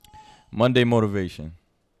Monday motivation.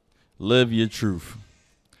 Live your truth.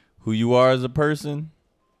 Who you are as a person,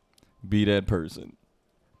 be that person.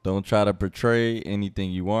 Don't try to portray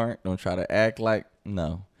anything you aren't. Don't try to act like,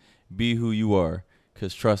 no. Be who you are.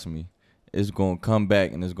 Because trust me, it's going to come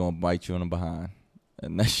back and it's going to bite you in the behind.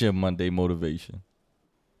 And that's your Monday motivation.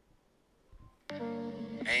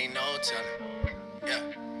 Ain't no telling. Yeah.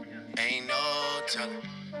 Ain't no telling.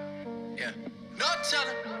 Yeah. No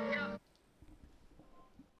telling.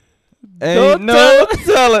 Ain't no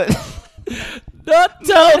telling. No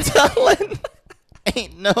telling.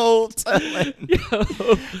 Ain't no telling.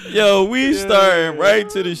 Yo, we starting right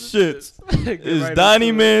to the shits. It's right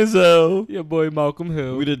Donnie Manziel. Your boy Malcolm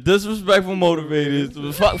Hill. We the disrespectful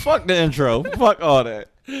motivators. Fuck the intro. Fuck all that.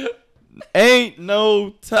 Ain't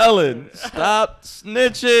no telling. Stop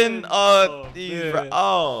snitching on these.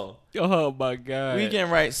 Oh my God. We can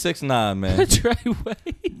write 6ix9ine, man.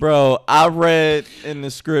 Treyway. Bro, I read in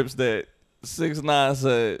the scripts that 6ix9ine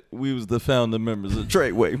said we was the founding members of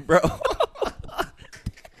Treyway, bro.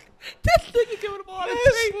 This nigga giving him all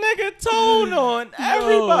This nigga told on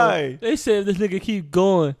everybody. They said if this nigga keep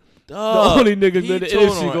going, Dog, the only niggas in the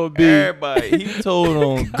industry gonna be everybody. He told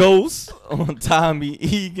on Ghost, on Tommy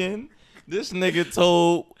Egan. This nigga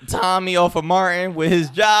told Tommy off of Martin where his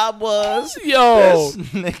job was. Yo,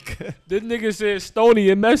 this nigga said Stony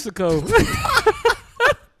in Mexico.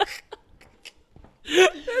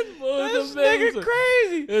 This nigga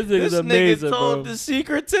crazy. This nigga told bro. the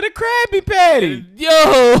secret to the Krabby Patty. Yo,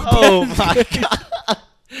 oh my God.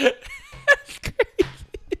 That's crazy.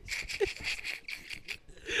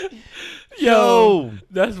 Yo,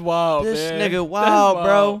 that's wild, this man. Nigga wild,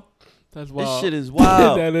 bro. That's wild. This shit is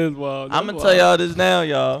wild. That is wild. I'm gonna tell y'all this now,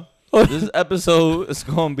 y'all. This episode is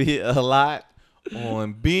gonna be a lot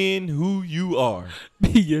on being who you are.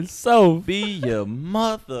 Be yourself. Be your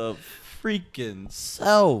mother freaking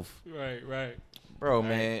self. Right. Bro,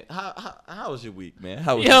 man, how was your week, man?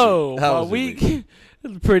 How was my week? It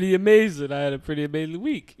was pretty amazing. I had a pretty amazing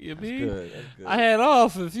week. You know what I mean? That's good. I had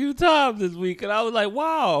off a few times this week, and I was like,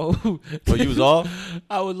 wow. Oh, you was off?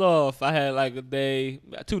 I was off. I had like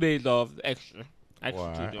 2 days off extra. All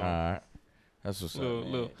right. That's what's up,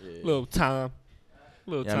 little time.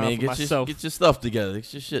 Little time for get myself. Get your stuff together.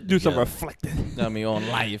 Get your shit Do together. some reflecting. You know what I mean? On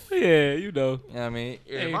life. Yeah, you know. You know what I mean?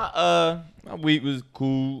 Yeah, Hey. my week was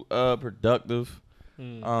cool, productive.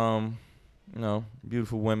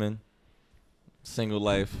 Beautiful women. Single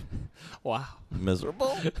life. Wow.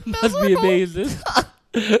 Miserable. Must be amazing.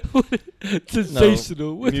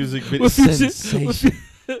 Sensational. Music video. What you say?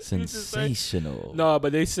 Sensational. No,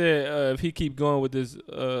 but they said if he keep going with this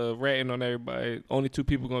ratting on everybody, only 2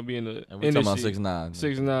 people gonna be in the And we're talking about 6ix9ine.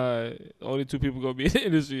 6ix9ine. Only 2 people gonna be in the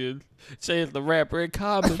industry. And Chance the rapper and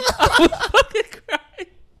Common. I was fucking crying.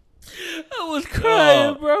 I was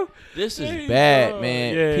crying, bro. This is bad,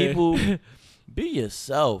 man. Yeah. People, be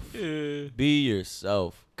yourself. Yeah. Be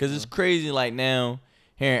yourself. Because it's crazy, like, now,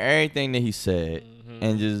 hearing everything that he said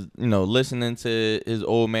and just, listening to his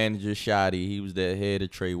old manager, Shotty. He was the head of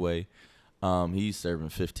Treyway. He's serving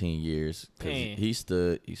 15 years. Because he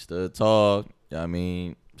stood tall. I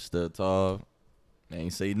mean, stood tall.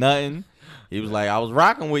 Ain't say nothing. He was like, I was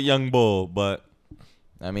rocking with Young Bull. But,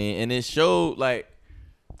 I mean, and it showed, like,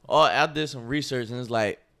 I did some research, and it's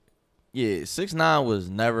like, yeah, 6ix9ine was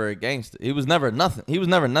never a gangster. He was never nothing. He was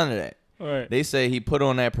never none of that. Right. They say he put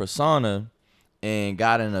on that persona and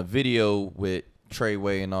got in a video with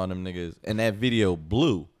Treyway and all them niggas, and that video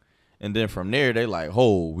blew. And then from there, they like,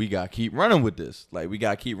 we got to keep running with this. Like, we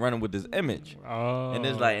got to keep running with this image. Oh. And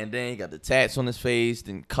it's like, and then he got the tats on his face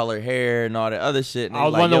and colored hair and all that other shit. And I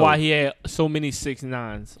was wondering why he had so many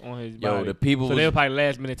 6ix9ines on his body. The people so they were probably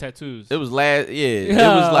last minute tattoos. It was it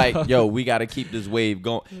was like, we got to keep this wave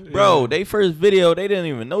going. Bro, they first video, they didn't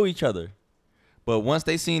even know each other. But once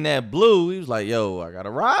they seen that blue, he was like, I got to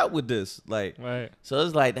ride with this. Like, right. So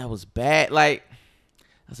it's like, that was bad. Like,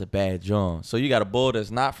 that's a bad John. So you got a bull that's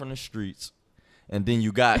not from the streets, and then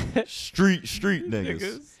you got street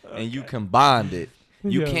niggas, and you combined it.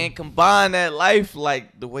 You can't combine that life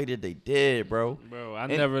like the way that they did, bro. Bro, I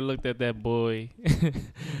never looked at that boy.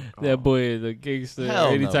 That boy is a gangster. Hell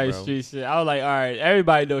Any no, type bro. street shit. I was like, all right,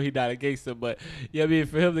 everybody know he not a gangster, but I mean,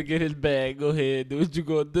 for him to get his bag, go ahead, do what you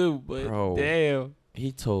gonna do. But Bro. damn,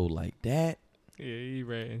 He told like that, yeah, he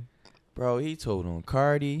ran. bro. He told on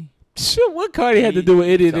Cardi. Shit, what Cardi had to do with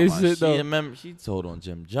any of this shit though? She told on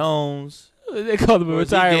Jim Jones. They called him a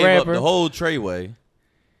retired he gave rapper. Up the whole Treyway.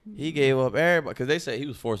 He gave up everybody because they said he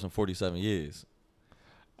was forcing 47 years.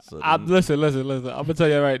 So listen. I'm gonna tell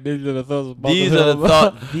you right. These are the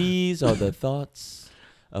thoughts. These are the thoughts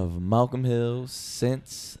of Malcolm Hill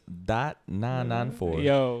since .994.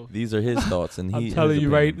 Yo, These are his thoughts, and I'm his telling you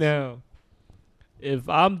right opinions. now, if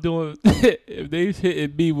I'm doing, if they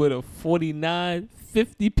hitting me with a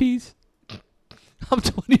 49.50 piece, I'm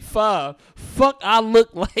 25. Fuck, I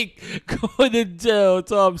look like going to jail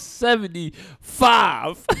until I'm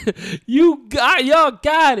 75. Y'all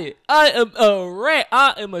got it. I am a rap.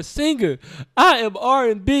 I am a singer. I am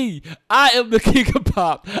R&B. I am the king of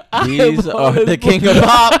pop. These are the king of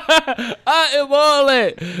pop. I am all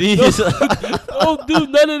that. Don't do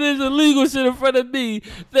none of this illegal shit in front of me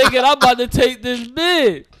thinking I'm about to take this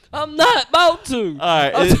bid. I'm not about to. All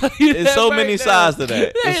right, I'll it's so many sides to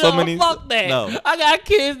that. It's so many. Fuck that. No. I got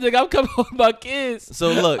kids, nigga. I'm coming home with my kids.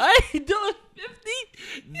 So look, I ain't doing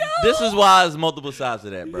 50. Yo. this is why there's multiple sides to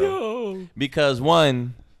that, bro. Yo. Because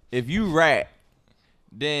one, if you rap,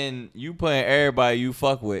 then you putting everybody you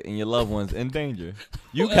fuck with and your loved ones in danger.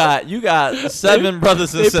 You got 7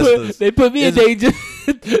 brothers and sisters. They put me in danger.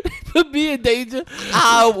 They put me in danger.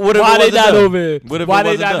 Why they not over here? What if Why it they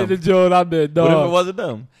wasn't not them? in the jail? I'm in. What if it wasn't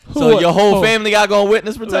them? So your whole family got going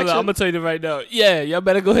witness protection? I'm gonna tell you right now. Yeah, y'all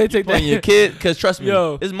better go ahead and take that. Putting your kid, because trust me,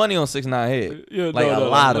 Yo. there's money on 6ix9ine head. Yo, Like a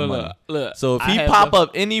lot of money. Look, So if I he have pop a-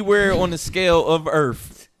 up anywhere on the scale of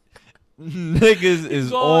Earth, niggas is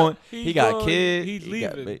gone. on. He got gone. kids. He's he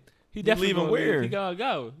got- leaving. He He definitely leaving gonna where? leave. He gotta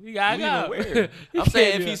go. He gotta go. Leaving where? He I'm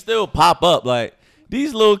saying can't if do he it. still pop up, like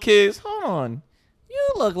these little kids, hold on, you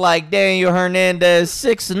look like Daniel Hernandez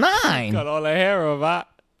 6'9". cut all the hair off. I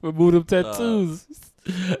remove them tattoos.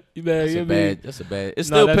 You better That's a get me. bad. That's a bad. It's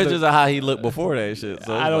No, still that's pictures of how he looked before that shit.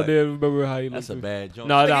 So I it's don't like, even remember how he looked. That's a bad joint.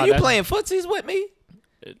 No, Nigga, no, you that's- playing footsies with me?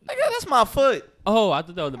 Nigga, that's my foot. Oh, I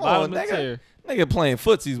thought that was the Come on, bottom of the chair. Nigga playing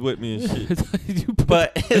footsies with me and shit. You-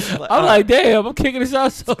 But it's like, I'm like, damn, I'm kicking this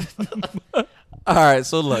out. So all right.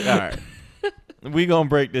 So look, all right. We gonna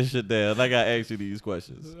break this shit down. I gotta ask you these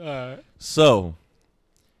questions. all right. So,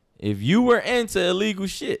 if you were into illegal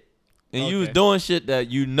shit and you was Okay. doing shit that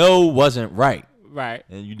you know wasn't right, Right.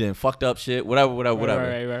 and you didn't fucked up shit, whatever,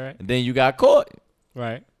 Right. and then you got caught,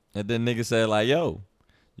 Right. and then niggas said like, yo,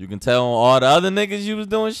 you can tell on all the other niggas you was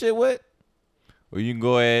doing shit with, or you can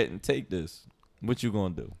go ahead and take this. What you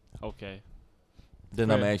gonna do? Okay. Then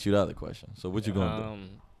I'm Fair. gonna ask you the other question. So what you gonna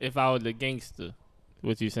If I was a gangster,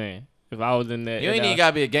 what you saying? If I was in that, do? You ain't even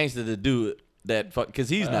gotta be a gangster to do that, because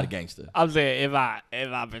he's not a gangster. I'm saying if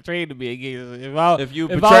I betrayed to be a gangster, If you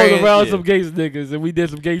I was betraying- around yeah. some gangster niggas and we did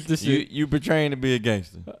some gangster shit, You portraying to be a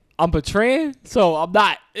gangster. I'm betraying. So I'm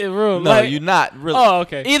not in real No, life. you not really. Oh,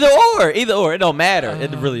 okay. Either or. It don't matter.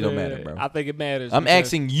 It really don't matter, bro. I think it matters. I'm because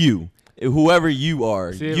asking you, whoever you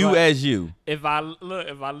are, See, if you I- as you. If I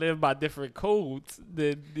live by different codes,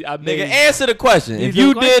 then I may. Nigga, answer the question. If These are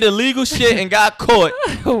you questions. did illegal shit and got caught,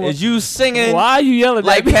 is you singing Why are you yelling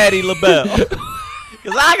like at me? Patti LaBelle?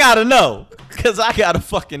 Because I gotta know. Because I gotta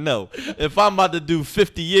fucking know. If I'm about to do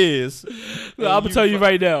 50 years. Look, I'm gonna tell you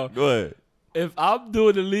right now. Go ahead. If I'm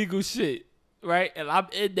doing illegal shit, right, and I'm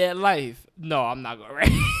in that life, no, I'm not gonna rap.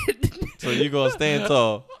 So you gonna stand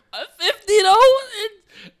tall. 50 though?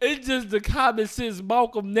 It's just the common sense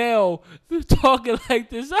Malcolm now talking like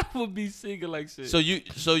this. I would be singing like shit. So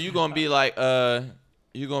you gonna be like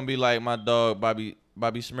my dog Bobby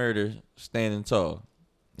Smurder standing tall.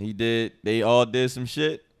 They all did some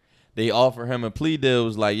shit. They offer him a plea deal. It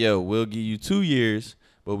was like, yo, we'll give you 2 years,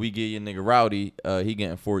 but we give you nigga Rowdy, he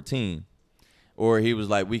getting 14. Or he was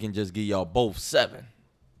like, we can just give y'all both 7.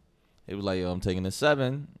 He was like, yo, I'm taking the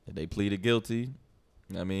 7. They pleaded guilty.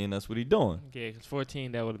 I mean, that's what he doing. Yeah, because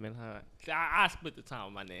 14, that would have been hard. I split the time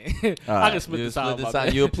with my name. All I right, can split you the time with my time.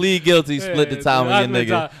 man. You'll plead guilty, split the time I with your split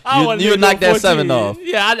the nigga. time. I wasn't You even knock doing that 7 14. off.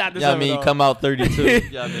 Yeah, I knocked the 7 I mean, off. come out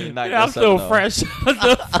 32. I mean, knock Yeah, that I'm 7 still off. fresh. I'm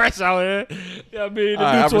still fresh out here. Yeah, I mean, the All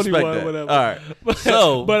right, new I respect 21 that. or whatever. All right. But,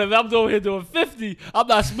 So- but if I'm doing here doing 50, I'm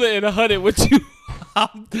not splitting 100 with you.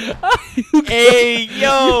 Hey,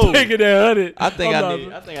 yo. You taking that 100. I think I'm I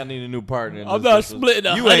not- need a new partner. in I'm this not system.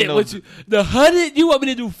 splitting You 100 ain't no- with you. The 100? You want me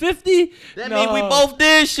to do 50? That mean we both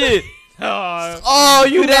did shit. Oh, Oh,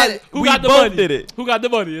 you that? who we got the both money? did it. Who got the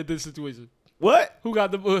money in this situation? What? Who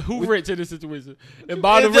got the who rich in this situation? If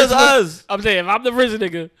I'm the It's just rich nigga- us. I'm saying if I'm the rich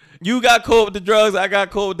nigga, You got caught with the drugs. I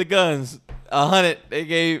got caught with the guns. 100. They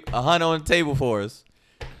gave 100 on the table for us.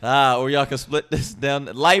 Or y'all can split this down.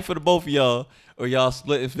 Life for the both of y'all, or y'all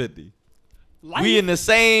splitting 50. life, We in the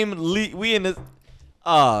same league. We in the.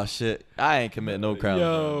 Oh shit! I ain't committing no crime.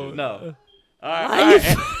 Yo. No. All right.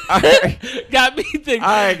 Life. All right. got me thinking. All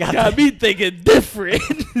right, got got me thinking different.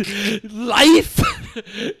 Life.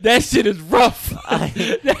 That shit is rough.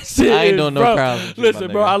 That shit I ain't is doing no rough. crimes with you, Listen,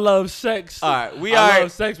 my bro, nigga. I love sex. All right, I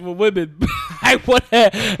love sex with women. I want to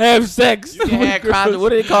have sex. You can with have girls. what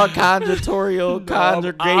do they call conjutorial No,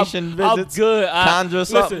 conjugation visits? I'm good. Conjure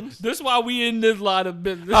something. Listen, this is why we in this line of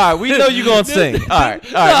business. All right, we know you gonna sing. All right.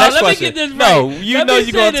 No, Next let question. me get this No, right. you Let know me you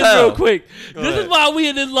say gonna this tell. real quick. Go This ahead. is why we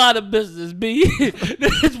in this line of business, B.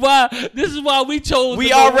 This is why we chose. We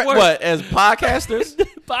to go to already work. what as podcasters?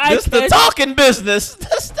 Podcast. This the talking business.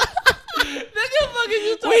 Nigga, fucking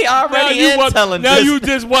you talking. We already Now you in want- telling Now this. you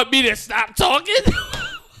just want me to stop talking?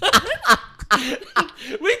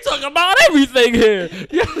 We talk about everything here.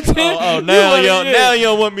 You know what I'm saying? Oh, now you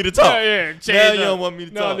don't want me to talk. Yeah, change Now up. you don't want me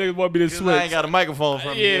to No, talk. niggas want me to 'Cause switch. I ain't got a microphone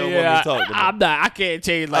from you. Yeah, You don't want me to talk to me. I'm not. I can't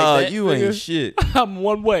change like that. You ain't nigga. shit. I'm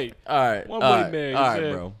one way. All right. One all way right, man, All you right,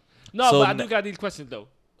 said. bro. No, So but I n- do got these questions though.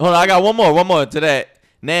 Hold on, I got one more to that.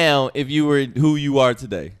 Now, if you were who you are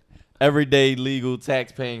today, everyday legal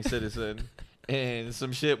tax-paying citizen, and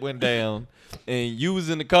some shit went down, and you was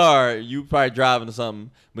in the car, you probably driving or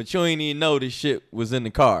something, but you ain't even know this shit was in the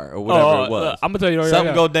car or whatever it was. I'm gonna tell you right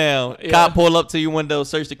Something now. go down, Yeah. cop pull up to your window,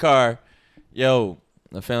 search the car. Yo,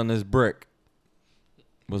 I found this brick.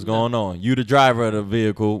 What's going on? You the driver of the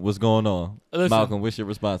vehicle. What's going on? Listen. Malcolm, what's your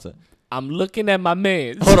response? I'm looking at my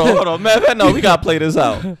man. Hold on, man. No, we gotta play this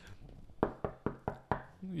out.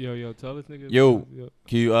 Yo, tell this nigga. Yo.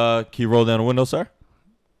 Can you roll down the window, sir?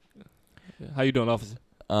 How you doing, officer?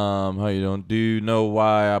 How you doing? Do you know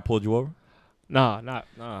why I pulled you over? Nah.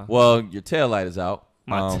 Well, your tail light is out.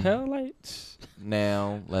 My tail light.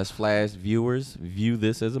 Now, let's flash viewers. View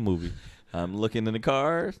this as a movie. I'm looking in the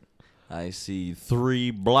car. I see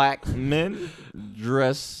 3 black men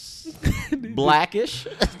dressed blackish.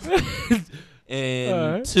 And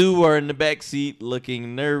Alright. 2 are in the back seat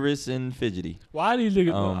looking nervous and fidgety. Why these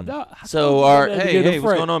niggas? So, hey,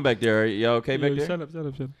 what's going on back there? Y'all okay back there? Shut up.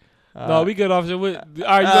 No, we good, officer. All right, you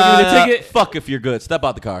gonna give me a ticket? Fuck if you're good. Step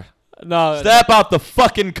out the car. No. Step out the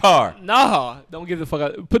fucking car. No, don't give the fuck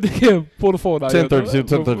out. Pull the phone out. 10:32,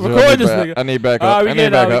 10:32. Record this nigga. I need back All up. right,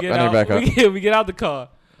 I need back up. We get out the car.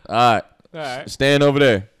 All right. All right. Stand over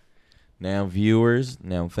there. Now, viewers,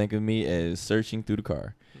 now think of me as searching through the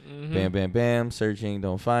car. Mm-hmm. Bam, bam, bam. Searching.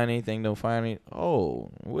 Don't find anything. Don't find it. Oh,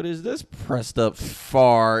 what is this pressed up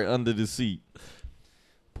far under the seat?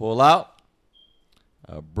 Pull out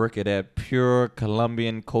a brick of that pure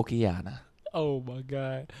Colombian coquiana. Oh my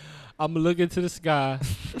God. I'm looking to the sky.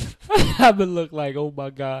 I've been look like, oh my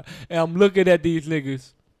God. And I'm looking at these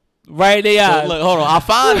niggas. Right in their eyes. So look, hold on. I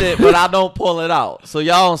find it, but I don't pull it out. So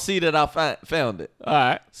y'all don't see that I found it. All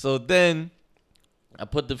right. So then I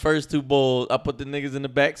put the first 2 bulls. I put the niggas in the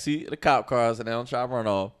back seat of the cop cars, and they don't try to run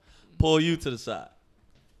off. Pull you to the side.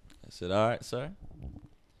 I said, all right, sir.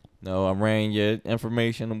 No, I ran your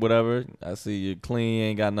information or whatever. I see you clean,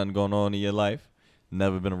 ain't got nothing going on in your life.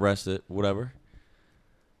 Never been arrested, whatever.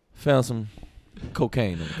 Found some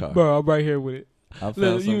cocaine in the car. Bro, I'm right here with it. I found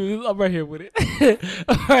Look, some. I'm right here with it.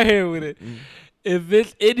 I'm right here with it. If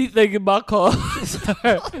it's anything in my car,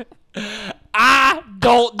 I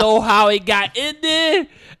don't know how it got in there.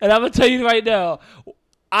 And I'm going to tell you right now,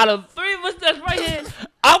 out of 3 of us that's right here,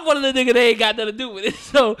 I'm one of the niggas that ain't got nothing to do with it.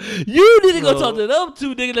 So you need to go talk to them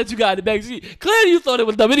 2 niggas that you got in the back seat. Clearly you thought it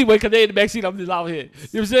was them anyway because they in the back seat. I'm just out here. You know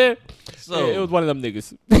what I'm saying? So Yeah, it was one of them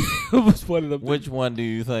niggas. It was one of them which one do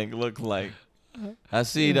you think look like? I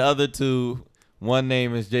see the other 2. One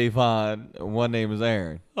name is Javon. One name is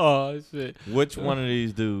Aaron. Oh, shit. Which one of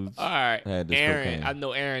these dudes? All right, had this Aaron. cocaine. I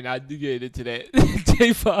know Aaron. I do get into that.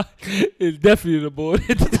 J5 is definitely the boy.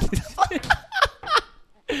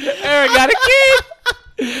 Aaron got a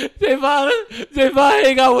kid. J5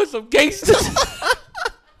 hang out with some gangsters.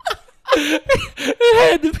 It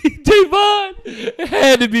had to be J5. It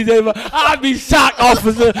had to be J5. I'd be shocked,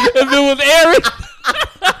 officer, if it was Aaron.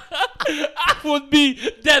 I would be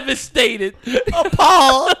devastated.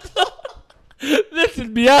 Appalled. This is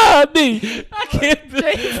beyond me.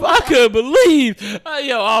 I couldn't believe.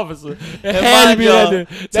 Yo, officer. It had to be that nigga.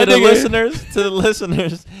 To That the nigga-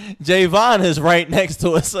 listeners, Javon is right next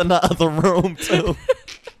to us in the other room too.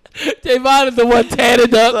 Javon is the one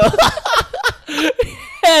tatted up.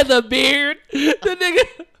 Had the beard. The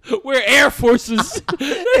nigga wear Air Forces.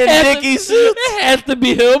 In Dickie suits. It has to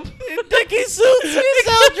be him. In Dickie suits. He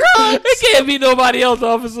sell drugs. It can't be nobody else,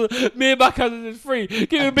 officer. Me and my cousin is free.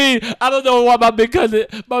 Give it me. I don't know why my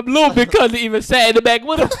little big cousin even sat in the back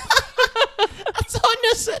with him. I saw him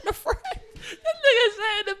just sit in the front. That nigga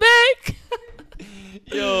sat in the back.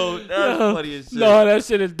 Yo, that's funny as shit. No, that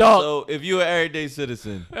shit is dog. So if you're an everyday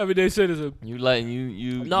citizen, Everyday citizen. you letting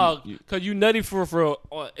you No, cause you nutty for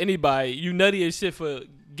anybody. You nutty as shit for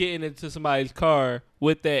getting into somebody's car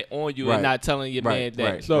with that on you and not telling your man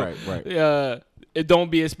that. Right. It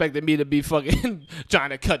don't be expecting me to be fucking trying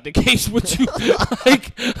to cut the case with you.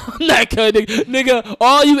 Like, I'm not cutting, nigga.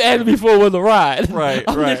 All you asked me for was a ride. Right,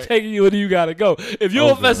 I'm just taking you where you gotta go. If you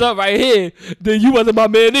don't mess up right here, then you wasn't my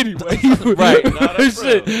man anyway. Right. No, that's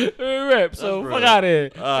shit. Rip. So fuck out of here.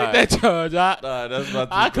 Take that charge. That's my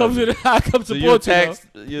I come support you.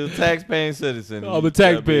 You're a tax-paying citizen. I'm a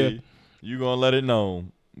taxpayer. You gonna let it know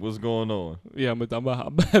what's going on. Yeah, I'm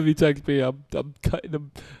a heavy taxpayer. I'm cutting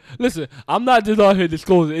them. Listen, I'm not just out here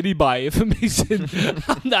disclosing anybody information.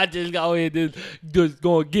 I'm not just out here just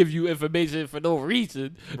going to give you information for no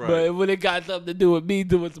reason. Right. But when it got something to do with me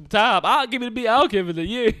doing some time, I'll give it a beat. I'll give it a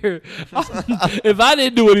year. If I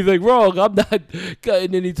didn't do anything wrong, I'm not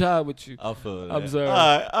cutting any time with you. I feel that. I'm sorry.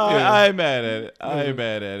 I ain't mad at it. I ain't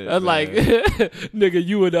mad at it. That's like, nigga,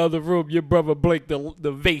 you in the other room, your brother break the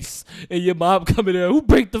vase, and your mom coming in, who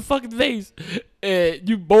break the fucking vase? And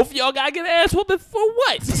you both y'all gotta get an ass whooping for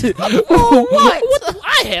what? For what? What do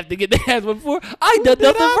I have to get the ass whooping for? I done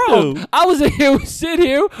nothing wrong. I was sitting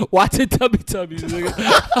here watching Tubby Tubbies.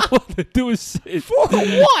 I want to do shit. For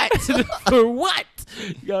what? For what?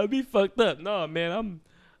 You gotta be fucked up. No, man,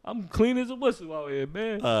 I'm clean as a whistle out here,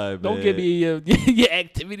 man. Don't give me your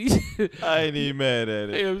activities. I ain't even mad at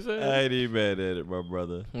it. You know what I'm saying? I ain't even mad at it, my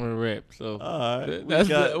brother. We're rap. So all right,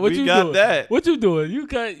 what you got doing? That. What you doing? You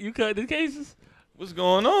cut the cases? What's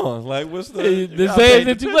going on? Like, what's the same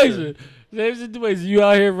situation? Same situation. You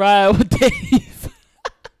out here riding with Dave.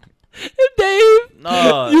 Dave?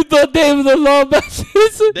 No. You thought Dave was a long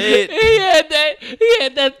Massachusetts? Dave. He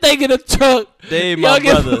had that thing in the trunk. Dave, my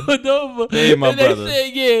brother. Over. Dave, my They brother.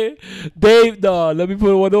 said, yeah. Dave, let me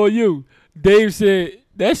put one on you. Dave said,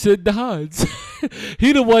 that shit Dodge.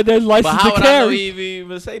 He the one that's licensed to carry. But how would I know he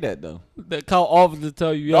even say that, though? The call officer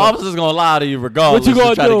tell you, yo. The officer's going to lie to you regardless. What you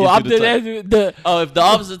going to do? If the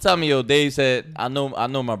officer tell me, yo, Dave said, I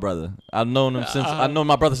know my brother. I've known him since, I know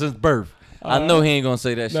my brother since birth. I know he ain't going to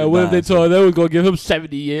say that shit. Now, what if they told him they was going to give him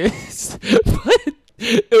 70 years? But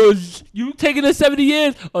it was, you taking the 70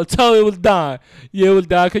 years or tell it was dying? Yeah, it was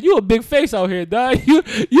dying. Because you a big face out here, dog.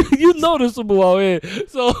 You noticeable out here.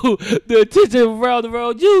 So, the attention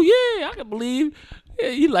around you, I can believe. Yeah,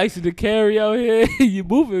 you licensed to carry out here. You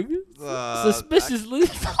moving suspiciously.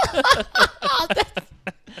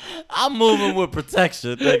 I'm moving with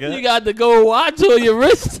protection, nigga. You got to go watch on your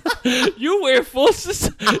wrist. You wear forces.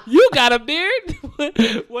 You got a beard.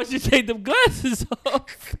 Once you take them glasses off,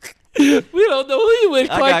 we don't know who you with.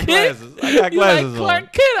 Clark Kent. I got glasses like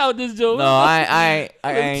Clark Kent out this joke. No, I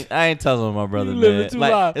ain't telling my brother, man.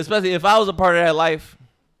 Like, especially if I was a part of that life.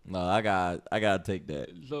 No, I gotta take that.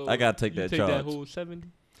 So I gotta take that charge. Take that whole 70.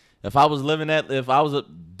 If I was doing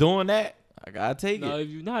that, I gotta take it. No, if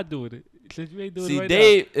you're not doing it, since you ain't doing it right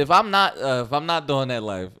Dave, now. if I'm not doing that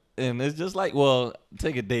life, and it's just like, well,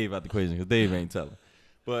 take a Dave out the equation because Dave ain't telling.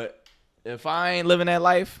 But if I ain't living that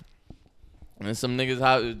life, and some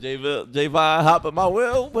niggas J-Vine hop in my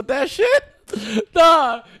wheel with that shit.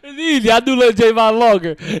 Nah, it's easy. I do let J-Vine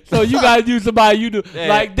longer. So you gotta use somebody you do. Yeah.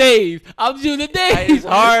 Like Dave. I'm using Dave. It's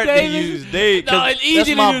hard to use Dave. No, it's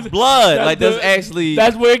easy that's my to use. blood.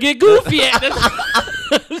 That's where it get goofy at.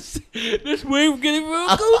 This where it getting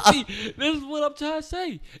real goofy. This is what I'm trying to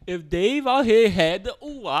say. If Dave out here had the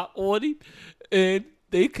ooh-ah on him and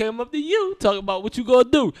they came up to you talking about what you gonna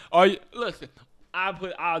do. Listen,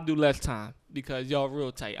 I'll do less time because y'all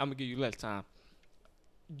real tight. I'm gonna give you less time.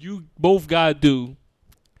 You both gotta do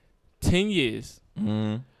 10 years,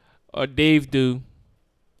 or Dave do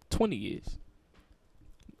 20 years.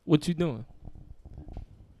 What you doing?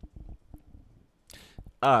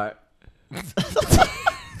 All right.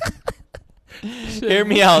 Hear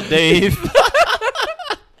me out, Dave.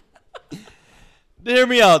 Hear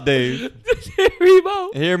me out, Dave.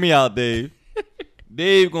 Hear me out, Dave.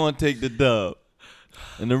 Dave gonna take the dub,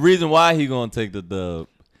 and the reason why he gonna take the dub.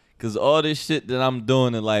 Cause all this shit that I'm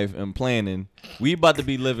doing in life and planning, we about to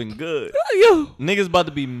be living good. Yo. Niggas about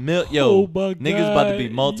to be niggas about to be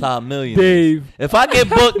multi-millionaires. Dave. If I get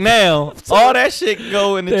booked now, all that shit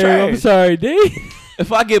go in the trash. I'm sorry, Dave.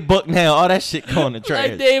 If I get booked now, all that shit go in the trash.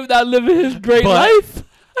 Like Dave not living his great life.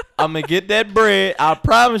 I'm gonna get that bread. I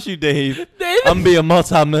promise you, Dave. I'm gonna be a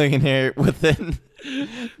multi-millionaire within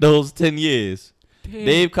those 10 years.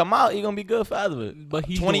 Dave come out, he gonna be good for out of it. But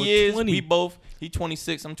he's 20 years, 20. we both. He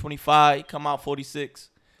 26, I'm 25. He come out 46.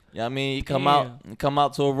 You know what I mean? He come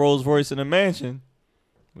out to a Rolls Royce in a mansion.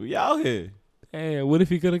 We out here. Hey, what if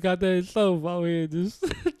he could have got that himself out here? Just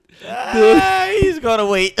he's gonna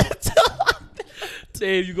wait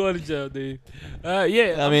saying you going to jail, dude.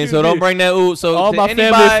 Yeah. I mean, so don't bring that. Ooh, so all to my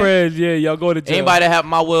anybody, family friends, yeah, y'all go to jail. Anybody that have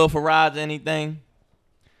my will for rides or anything,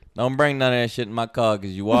 don't bring none of that shit in my car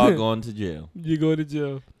because you are going to jail. You go to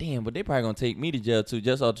jail. Damn, but they probably gonna take me to jail too,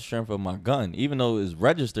 just off the strength of my gun, even though it's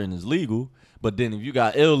registered and it's legal. But then if you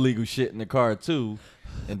got illegal shit in the car too,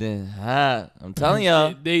 and then I'm telling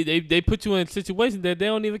y'all, they put you in situations that they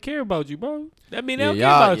don't even care about you, bro. That mean they don't care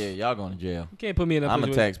y'all, about you. y'all going to jail. You can't put me in that I'm a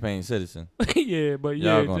situation. tax-paying citizen. Yeah, but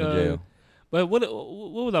yeah, Y'all going to jail. But what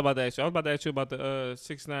was I about to ask you? I was about to ask you about the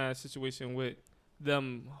 6ix9ine situation with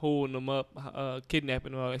them holding them up,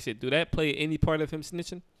 kidnapping and all that shit. Do that play any part of him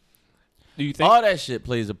snitching? Do you think All that shit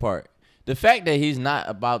plays a part. The fact that he's not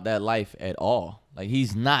about that life at all, like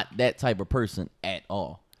he's not that type of person at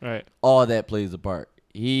all. Right. All that plays a part.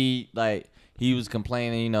 He was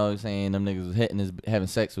complaining, you know, saying them niggas was having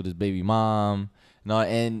sex with his baby mom,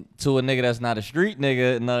 and to a nigga that's not a street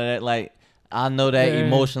nigga, none of that. Like I know that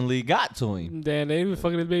emotionally got to him. Damn, they even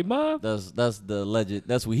fucking his baby mom. That's the alleged.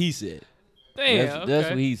 That's what he said. Damn, that's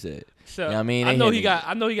what he said. So you know what I mean, I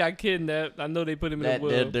know he got kidnapped. I know they put him in the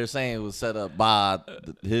will. They're saying it was set up by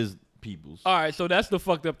his peoples. All right, so that's the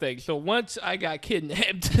fucked up thing. So once I got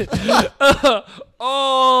kidnapped,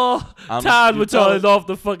 all times with y'all is off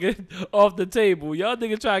the table. Y'all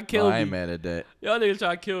niggas try to kill me. I ain't mad at that. Y'all niggas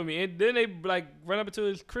try to kill me, and then they like run up into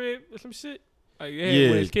his crib or some shit. Like,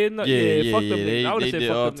 with his kid. Fuck them niggas. I would have said did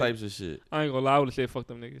fuck all them types niggas. of shit. I ain't gonna lie. I would have said fuck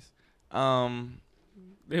them niggas.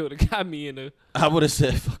 They would have got me in the. I would have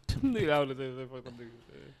said fuck them. I would have said fuck them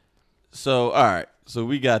niggas. So all right, so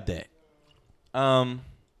we got that.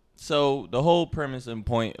 So the whole premise and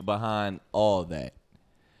point behind all that: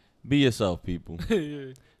 be yourself, people.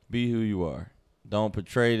 Yeah. Be who you are. Don't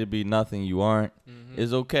portray to be nothing you aren't. Mm-hmm.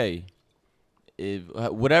 It's okay. If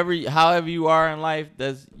however you are in life,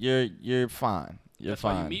 you're fine. You're That's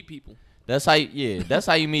fine. why you meet people. That's how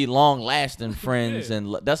you meet long lasting friends,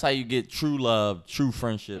 and that's how you get true love, true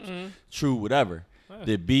friendships, true whatever. Yeah.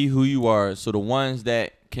 To be who you are. So the ones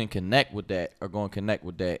that can connect with that are going to connect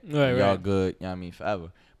with that. Right, y'all right. good. You know what I mean,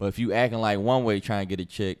 forever. But if you acting like one way trying to get a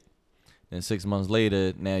chick, then 6 months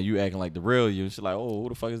later, now you acting like the real you. She's like, oh, who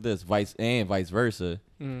the fuck is this? Vice versa.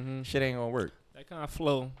 Mm-hmm. Shit ain't gonna work. That kind of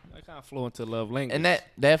flow into love language. And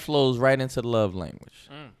that flows right into the love language.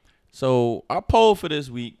 Mm. So our poll for this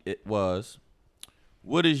week, it was,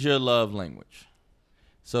 what is your love language?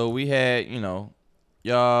 So we had,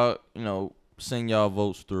 y'all, send y'all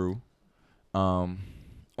votes through on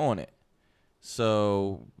it.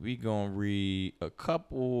 So we gonna read a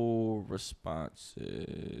couple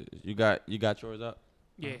responses. You got yours up?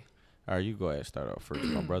 Yeah. All right, you go ahead and start off first,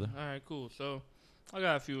 my brother. All right, cool. So I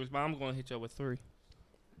got a few, but I'm gonna hit you with 3.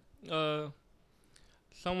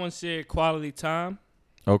 Someone said quality time.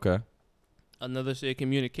 Okay. Another said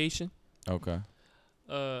communication. Okay.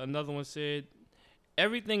 Another one said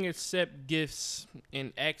everything except gifts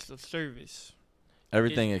and acts of service.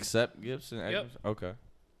 Everything except gifts and Yep. acts? Okay.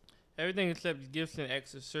 Everything except gifts and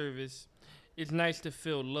acts of service. It's nice to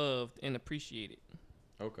feel loved and appreciated.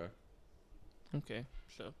 Okay. Okay,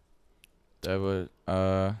 so That would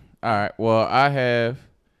all right. Well, I have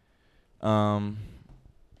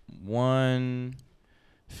one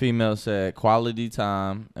female said quality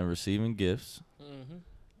time and receiving gifts.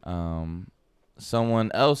 mm-hmm.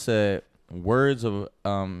 Someone else said words of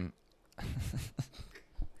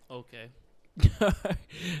Okay.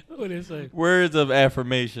 What did it say? words of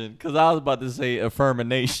affirmation, cuz I was about to say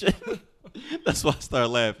affirmation. That's why I started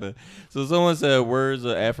laughing. So someone said words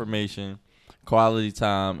of affirmation, quality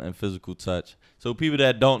time, and physical touch. So people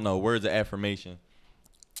that don't know, words of affirmation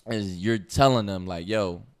is you're telling them like,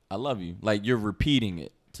 yo, I love you. Like you're repeating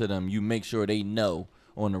it to them. You make sure they know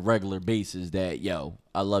on a regular basis that, yo,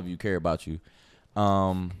 I love you, care about you.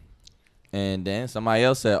 And then somebody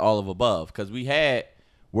else said all of above, because we had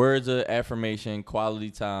words of affirmation, quality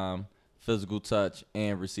time, physical touch,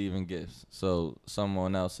 and receiving gifts. So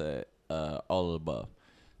someone else said all of the above.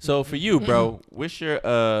 So for you, bro, what's your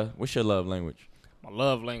love language? My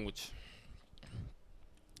love language.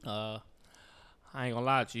 I ain't gonna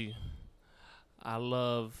lie to you. I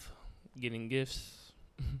love getting gifts.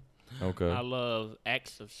 Okay. I love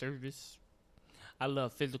acts of service. I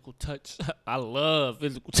love physical touch. I love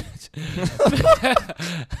physical touch.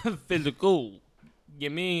 Physical. You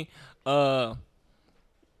mean? Yeah.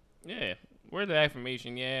 Where's the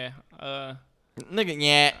affirmation? Yeah.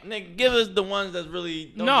 Nigga, give us the ones that's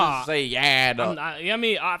really don't Nah. just say yeah. Though.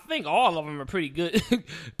 I think all of them are pretty good,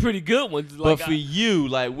 pretty good ones. But for you,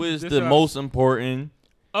 like, what's This the what most important?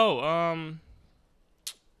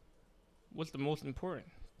 What's the most important?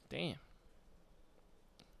 Damn.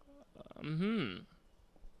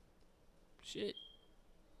 Shit.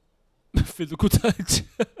 Physical touch.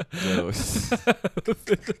 Yo.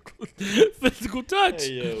 Physical touch.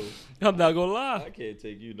 Hey, yo. I'm not gonna lie. I can't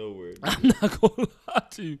take you nowhere. I'm not gonna lie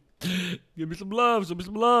to you. Give me some love. Show me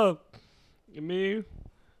some love. You mean?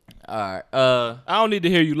 All right. I don't need to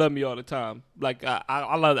hear you love me all the time. Like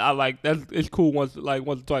I love. I like that. It's cool once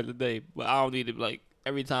or twice a day. But I don't need it like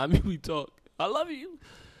every time we talk. I love you.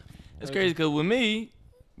 It's crazy because with me,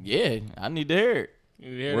 yeah, I need to hear it.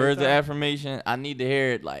 Yeah, Words of affirmation, I need to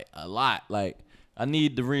hear it like a lot. Like I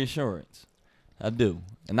need the reassurance. I do.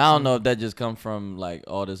 And I don't know if that just comes from like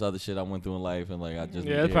all this other shit I went through in life and like I just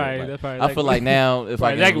Yeah, that's probably. I feel like now if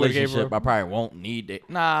I get in a relationship I I probably won't need it.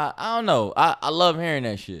 Nah, I don't know. I love hearing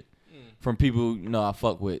that shit from people I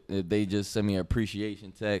fuck with. If they just send me an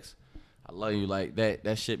appreciation text, I love you like that.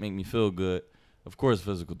 That shit make me feel good. Of course,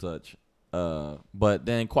 physical touch. But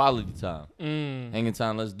then quality time, hanging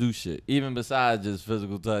time, let's do shit. Even besides just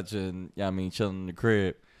physical touch and chilling in the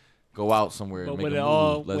crib, go out somewhere and make a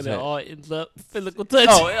move. When it all ends up physical touch.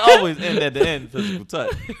 No, it always ends at the end physical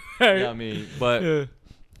touch. Right. You know what I mean? But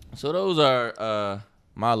so those are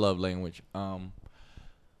my love language.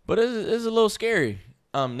 But it's a little scary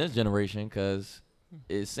this generation because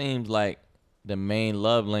it seems like the main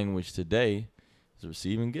love language today is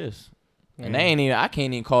receiving gifts. And I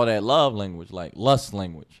can't even call that love language, like lust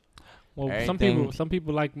language. Well, Everything. some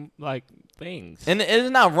people like things. And it's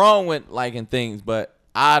not wrong with liking things, but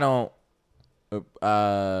I don't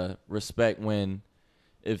respect when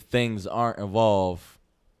if things aren't involved,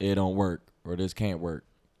 it don't work or this can't work.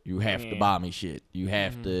 You have to buy me shit. You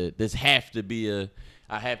have to. This have to be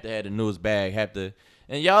I have to have the newest bag. Have to.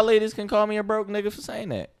 And y'all ladies can call me a broke nigga for saying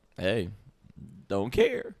that. Hey, don't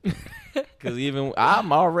care. Cause even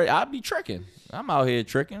I be tricking. I'm out here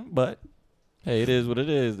tricking, but hey, it is what it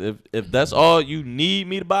is. If that's all you need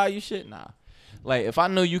me to buy you shit, nah. Like if I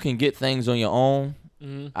know you can get things on your own,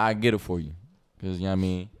 I get it for you. Cause you know what I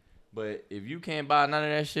mean. But if you can't buy none of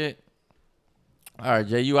that shit, all right,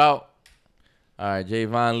 Jay, you out. All right, Jay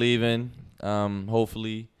Vaughn leaving.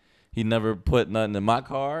 Hopefully he never put nothing in my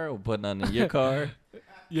car or put nothing in your car.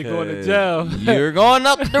 You're going to jail. You're going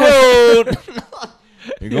up the road.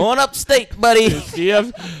 You're going upstate, buddy.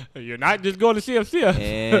 You're not just going to CFC.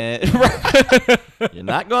 And you're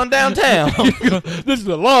not going downtown. This is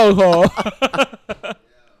a long haul.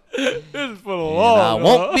 This is for the long haul. I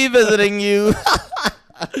won't be visiting you.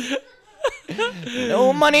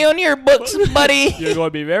 No money on your books, buddy. You're going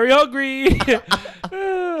to be very hungry. All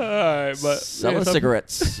right, but selling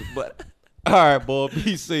cigarettes. But all right, boy,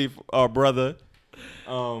 be safe, our brother.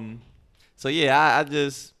 So yeah, I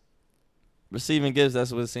just receiving gifts.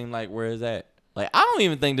 That's what it seemed like. Where is that? Like I don't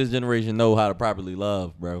even think this generation know how to properly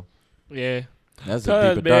love, bro. Yeah. That's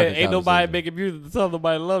a deeper, darker ain't nobody making music to tell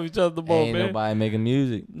nobody to love each other the most, man. Ain't nobody making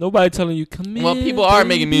music. Nobody telling you, come in. Well, people are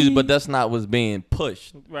making music, but that's not what's being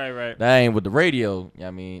pushed. Right. That ain't with the radio.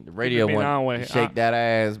 I mean, the radio want to shake that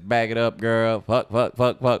ass, back it up, girl. Fuck,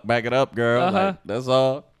 back it up, girl. Like, that's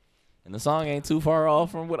all. And the song ain't too far off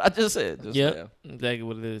from what I just said. Exactly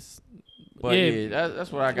what it is. But yeah,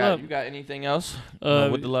 that's what I got. You got anything else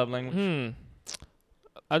with the love language?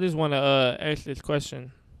 I just want to ask this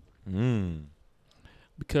question.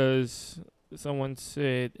 Because someone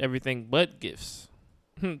said everything but gifts.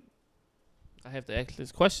 I have to ask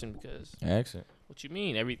this question because what you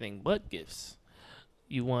mean everything but gifts?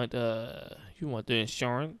 You want the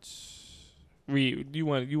insurance? You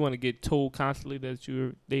want to get told constantly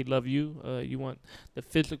that they love you. You want the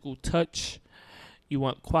physical touch. You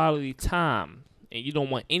want quality time, and you don't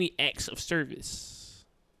want any acts of service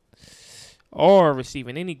or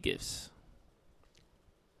receiving any gifts.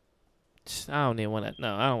 I don't even want to.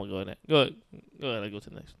 No, I don't want to go in that. Go ahead. I go to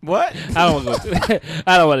the next. What? I don't want to go to that.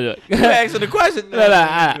 I don't want to do it. You answer the question. No,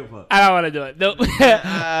 I don't want to do it. Nope.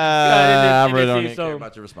 I really don't even care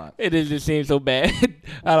about your response. It just seems so bad.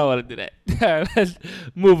 I don't want to do that. All right, let's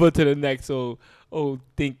move on to the next old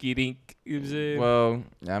dinky dink. You know what I'm saying? Well,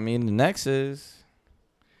 I mean, the next is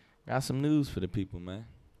got some news for the people, man.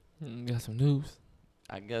 Got some news.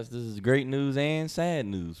 I guess this is great news and sad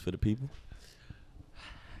news for the people.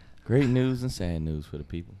 Great news and sad news for the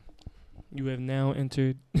people. You have now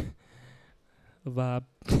entered a vibe.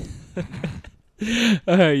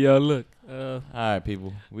 All right, y'all. Look. All right,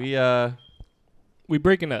 people. We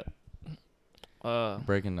breaking up.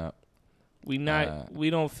 Breaking up. We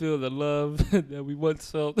don't feel the love that we once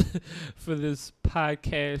felt for this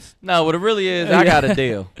podcast. No, what it really is, I got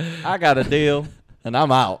a deal. And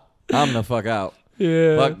I'm out. I'm the fuck out.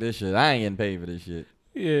 Yeah. Fuck this shit. I ain't getting paid for this shit.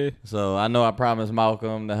 Yeah. So I know I promised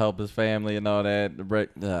Malcolm to help his family and all that. He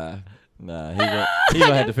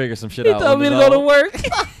gonna have to figure some shit out. He told me to go to work.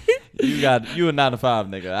 You a 9 to 5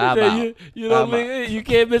 nigga. I'm He said, out. You know I'm what I mean? You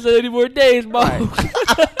can't miss any more days, Mo.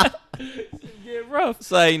 Get rough.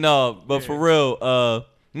 Say no, but for real,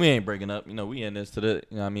 we ain't breaking up. You know, we in this to the.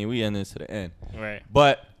 You know what I mean, we in this to the end. Right.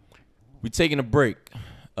 But we taking a break.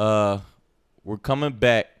 We're coming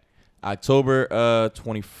back October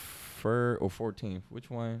 21st or 14th. Which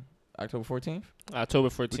one? October 14th? October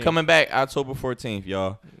 14th. We're coming back October 14th,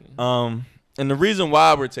 y'all. And the reason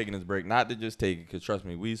why we're taking this break, not to just take it, because trust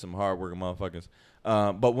me, we some hard-working motherfuckers.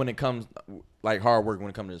 But when it comes, like hard work when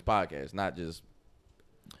it comes to this podcast, not just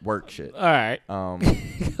work shit. All right.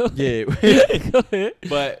 Yeah. Go ahead.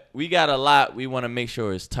 But we got a lot. We want to make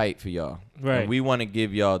sure it's tight for y'all. Right. And we want to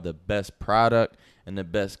give y'all the best product and the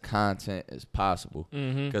best content as possible.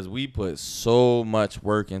 Because we put so much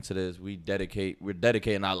work into this. We're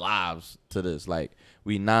dedicating our lives to this. Like,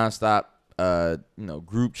 we nonstop,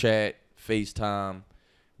 group chat, FaceTime,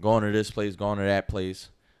 going to this place, going to that place.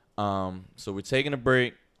 So we're taking a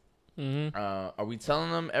break. Are we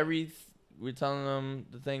telling them we're telling them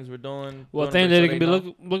the things we're doing? Well, things that they can be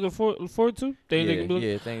looking forward to? Things they can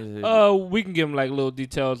be things. We can give them, like, little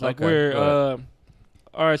details. Like, Okay,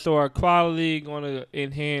 all right, so our quality going to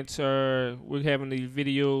enhance we're having these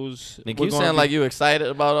videos. Nick, you sound like you excited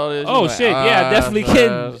about all this. Oh, like, shit, yeah, I definitely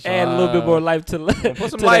can add a little bit more life to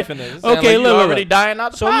put some life in this. Okay, like look. already dying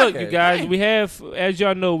out the So, podcast. look, you guys, we have, as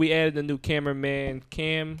y'all know, we added a new cameraman,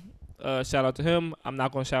 Cam. Shout out to him. I'm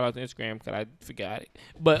not going to shout out to Instagram because I forgot it.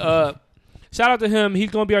 But shout out to him. He's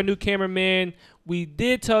going to be our new cameraman. We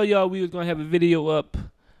did tell y'all we was going to have a video up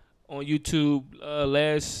on YouTube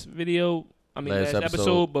last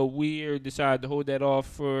episode, but we decided to hold that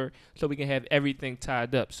off so we can have everything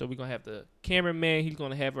tied up. So we're going to have the cameraman. He's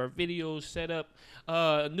going to have our videos set up.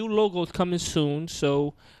 New logo's coming soon,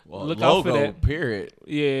 so look out for that. Period.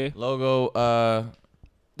 Yeah. Logo,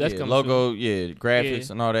 that's coming logo, soon. graphics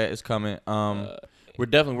and all that is coming.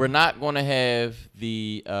 We're not going to have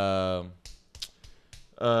the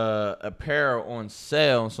apparel on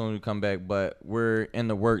sale as soon as we come back, but we're in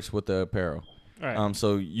the works with the apparel. Right.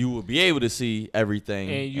 So you will be able to see everything,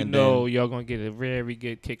 and y'all gonna get a very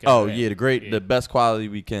good kick out of that. The best quality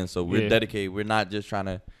we can. So we're dedicated. We're not just trying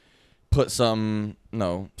to put something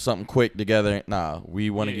quick together. Nah, we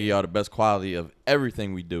want to give y'all the best quality of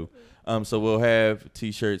everything we do. So we'll have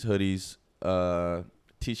t-shirts, hoodies,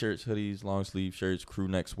 long sleeve shirts, crew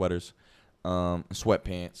neck sweaters,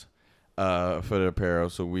 sweatpants, for the apparel.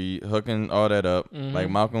 So we hooking all that up. Like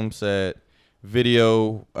Malcolm said.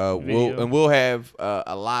 Video. We'll have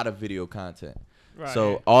a lot of video content. Right.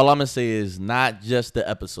 So all I'm gonna say is not just the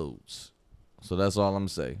episodes. So that's all I'm gonna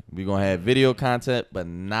say. We're gonna have video content, but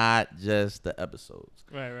not just the episodes.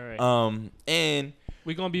 Right. And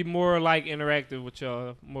we're gonna be more like interactive with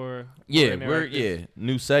y'all. More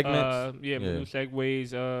new segments. New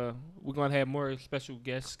segues. We're gonna have more special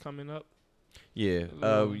guests coming up. Yeah.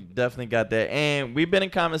 We definitely got that, and we've been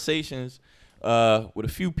in conversations with a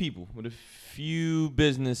few people, with a few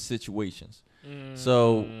business situations.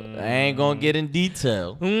 So I ain't gonna get in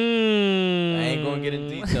detail.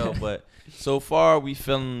 But so far we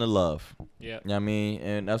feeling the love. Yeah. You know what I mean?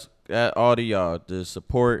 And that's all to y'all. The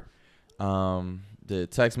support, the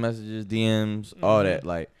text messages, DMs, all that.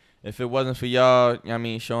 Like, if it wasn't for y'all, you know what I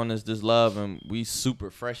mean, showing us this love and we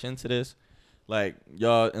super fresh into this, like,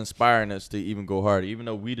 y'all inspiring us to even go harder, even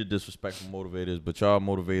though we the disrespectful motivators, but y'all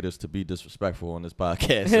motivate us to be disrespectful on this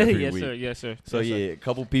podcast every week. Yes, sir. So, a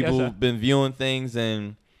couple people have been viewing things,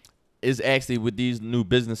 and it's actually with these new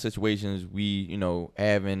business situations we,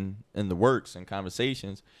 having in the works and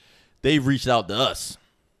conversations, they've reached out to us.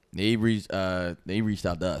 They reached out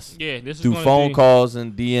to us. Yeah, this is through phone calls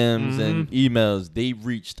and DMs and emails. They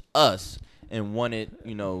reached us and wanted,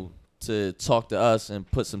 to talk to us and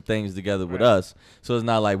put some things together with us. So it's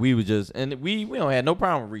not like we were just, and we don't have no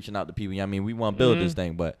problem reaching out to people. I mean, we want to build this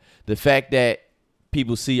thing, but the fact that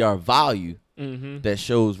people see our value, that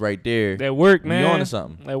shows right there. That work, man. You on to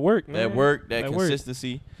something. That work, man. That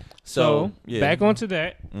consistency. Work. So back onto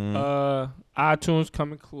that. iTunes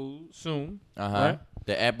coming soon. Right?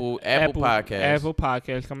 The Apple Podcast. Apple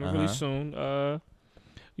Podcast coming really soon.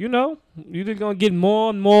 You're just gonna get more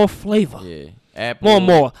and more flavor. Yeah. Apple,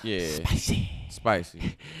 more. Yeah.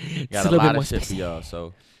 Spicy. Got a lot of shit for y'all.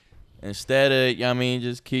 So instead of,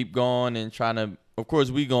 just keep going and trying to, of course,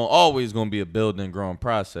 we always gonna be a building and growing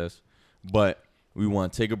process, but we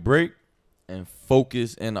want to take a break and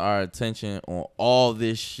focus in our attention on all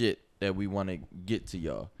this shit that we want to get to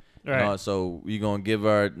y'all. Right. So we gonna give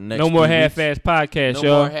our next. No more half-ass podcast,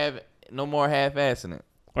 y'all. No more half-assing it.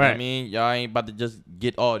 Right. You know what I mean, y'all ain't about to just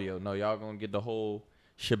get audio. No, y'all gonna get the whole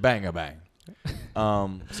shebang-a-bang.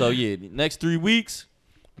 So next 3 weeks,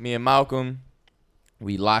 me and Malcolm,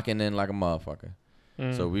 we locking in like a motherfucker.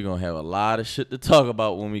 So we gonna have a lot of shit to talk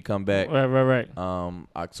about when we come back. Right.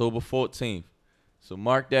 October 14th. So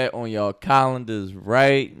mark that on y'all calendars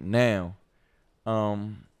right now.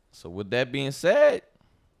 So with that being said,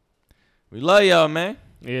 we love y'all, man.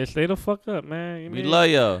 Yeah, stay the fuck up, man. We love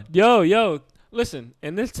y'all. Yo, listen.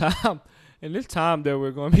 In this time that we're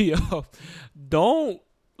gonna be off, don't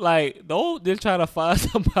just try to find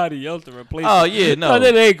somebody else to replace. Oh yeah, no.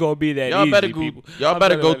 It ain't gonna be that Y'all easy, better people. Y'all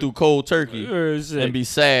better go through cold turkey and be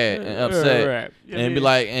sad and upset Right. and be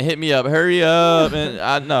like, and hit me up, hurry up, and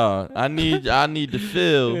I need to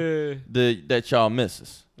feel that y'all miss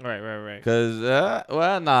us. Right. Cause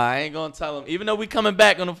I ain't gonna tell them. Even though we coming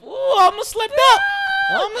back on the, I'm gonna slip up.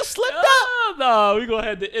 No, we gonna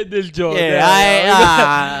have to end this joint.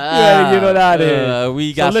 Yeah, get on out of here.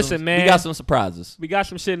 We got man. We got some surprises. We got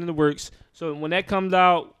some shit in the works. So when that comes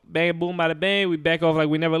out, bang, boom, bada bang, we back off like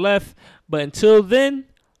we never left. But until then,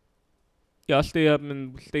 y'all stay up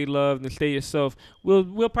and stay loved and stay yourself.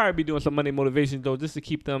 We'll probably be doing some Monday motivation though, just to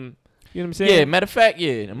keep them. You know what I'm saying? Yeah, matter of fact,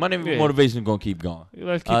 the Monday motivation is gonna keep going.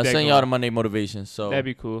 Let's keep that send going. y'all the Monday motivation. So that'd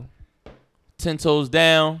be cool. 10 toes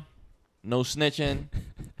down, no snitching.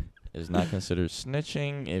 It's not considered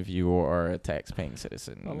snitching if you are a tax-paying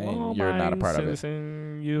citizen and you're not a part of it.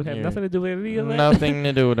 You have nothing to do with it either. Nothing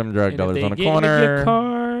to do with them drug dealers on the corner. Your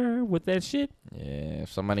car with that shit. Yeah,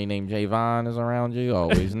 if somebody named Javon is around you,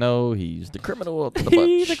 always know he's the criminal of the bunch.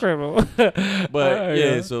 He's the criminal.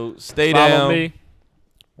 But so stay follow down. Me.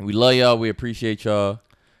 We love y'all. We appreciate y'all.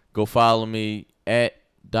 Go follow me at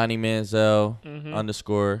Donnie Manziel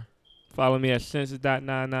 _. Follow me at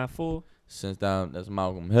census.994. Since down, that's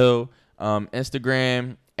Malcolm Hill.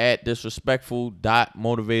 Instagram at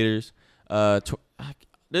disrespectful.motivators.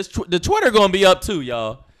 The Twitter gonna be up too,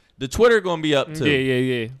 y'all. The Twitter gonna be up too.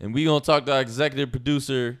 Yeah. And we gonna talk to our executive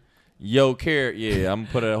producer, Yo Carrot. Yeah, I'm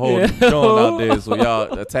gonna put a whole joint out there so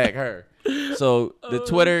y'all attack her. So the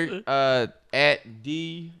Twitter at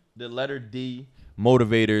the letter D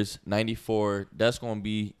motivators 94. That's gonna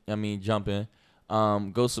be jumping.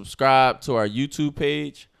 Go subscribe to our YouTube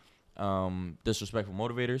page. Disrespectful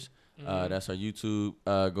Motivators. That's our YouTube.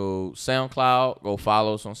 Go SoundCloud. Go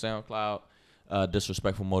follow us on SoundCloud.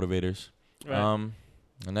 Disrespectful Motivators. Right.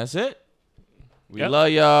 And that's it. We love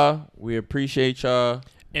y'all. We appreciate y'all.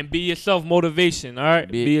 And be yourself motivation, all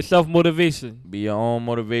right? Be yourself motivation. Be your own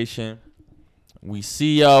motivation. We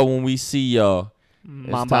see y'all when we see y'all.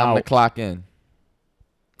 It's time to clock in.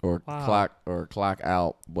 Or clock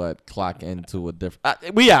out, but clock into a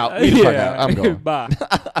different. We out. We the fuck out. I'm going. Bye.